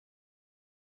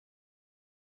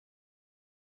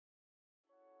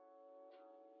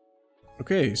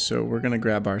Okay, so we're going to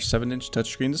grab our 7-inch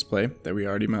touchscreen display that we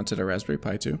already mounted our Raspberry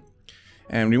Pi to.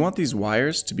 And we want these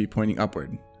wires to be pointing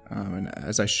upward. And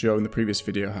as I showed in the previous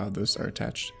video how those are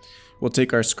attached. We'll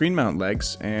take our screen mount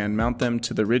legs and mount them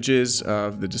to the ridges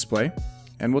of the display.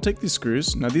 And we'll take these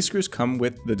screws. Now these screws come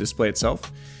with the display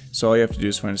itself. So all you have to do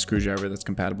is find a screwdriver that's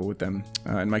compatible with them.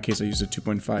 In my case, I used a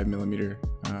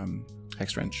 2.5mm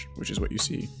hex wrench, which is what you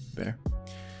see there.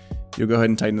 You'll go ahead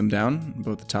and tighten them down,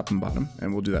 both the top and bottom,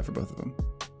 and we'll do that for both of them.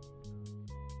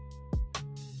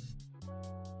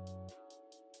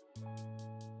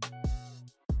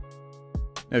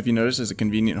 Now if you notice, there's a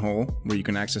convenient hole where you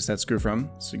can access that screw from,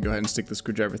 so you go ahead and stick the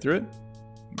screwdriver through it,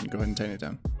 and go ahead and tighten it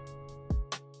down.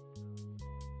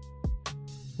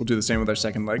 We'll do the same with our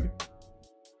second leg.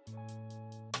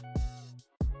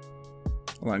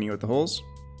 Aligning it with the holes,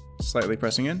 slightly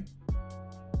pressing in,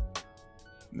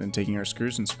 and then taking our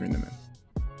screws and screwing them in.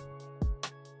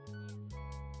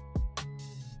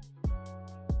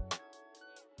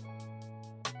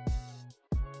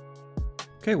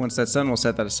 Okay, once that's done, we'll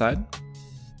set that aside.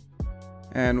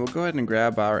 And we'll go ahead and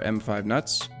grab our M5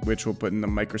 nuts, which we'll put in the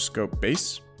microscope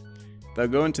base. They'll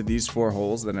go into these 4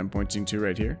 holes that I'm pointing to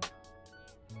right here.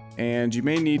 And you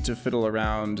may need to fiddle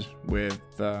around with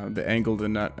the angle of the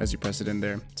nut as you press it in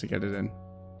there to get it in.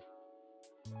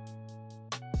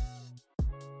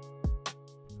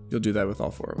 You'll do that with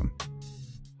all 4 of them.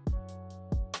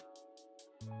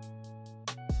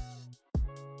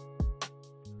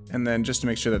 And then just to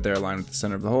make sure that they're aligned with the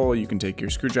center of the hole, you can take your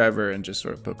screwdriver and just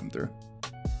sort of poke them through.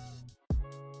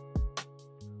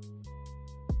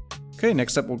 Okay,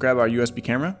 next up we'll grab our USB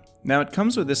camera. Now it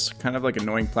comes with this kind of like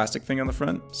annoying plastic thing on the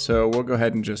front, so we'll go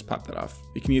ahead and just pop that off.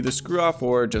 You can either screw off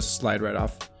or just slide right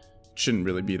off. It shouldn't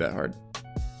really be that hard.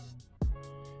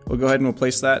 We'll go ahead and we'll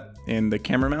place that in the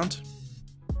camera mount.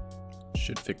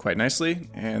 Should fit quite nicely,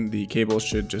 and the cable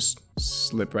should just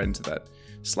slip right into that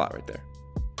slot right there.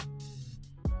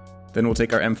 Then we'll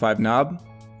take our M5 knob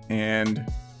and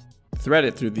thread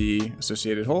it through the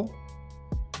associated hole.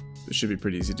 This should be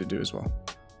pretty easy to do as well.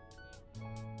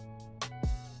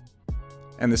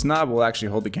 And this knob will actually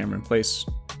hold the camera in place,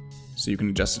 so you can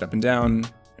adjust it up and down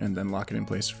and then lock it in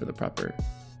place for the proper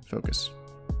focus.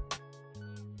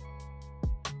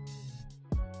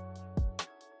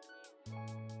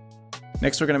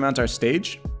 Next we're going to mount our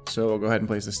stage, so we'll go ahead and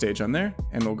place the stage on there,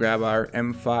 and we'll grab our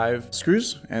M5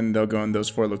 screws, and they'll go in those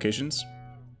 4 locations.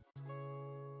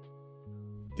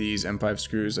 These M5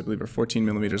 screws, I believe, are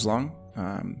 14mm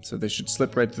long, so they should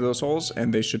slip right through those holes,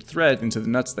 and they should thread into the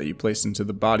nuts that you placed into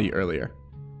the body earlier.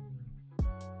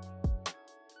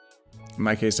 In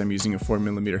my case, I'm using a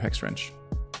 4mm hex wrench.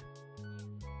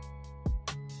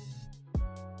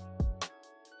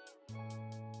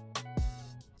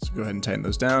 So go ahead and tighten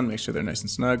those down, make sure they're nice and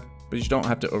snug, but you don't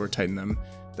have to over tighten them,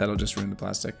 that'll just ruin the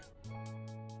plastic.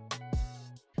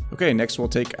 Okay, next we'll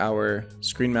take our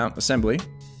screen mount assembly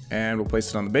and we'll place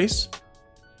it on the base.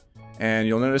 And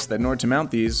you'll notice that in order to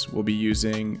mount these, we'll be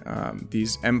using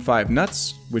these M5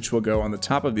 nuts, which will go on the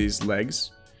top of these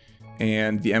legs,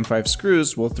 and the M5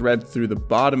 screws will thread through the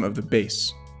bottom of the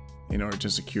base in order to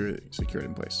secure it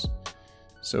in place.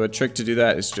 So a trick to do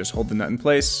that is just hold the nut in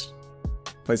place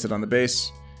it on the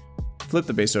base, flip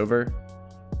the base over,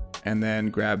 and then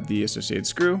grab the associated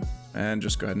screw and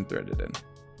just go ahead and thread it in.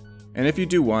 And if you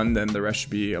do one, then the rest should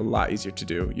be a lot easier to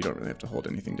do. You don't really have to hold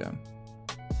anything down.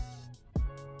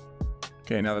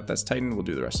 Okay, now that that's tightened, we'll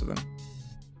do the rest of them.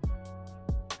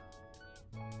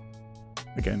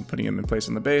 Again, putting them in place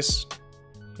on the base,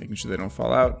 making sure they don't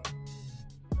fall out,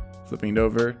 flipping it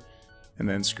over, and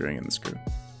then screwing in the screw.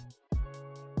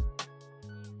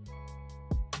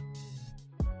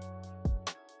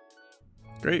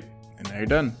 Great, and now you're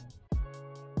done.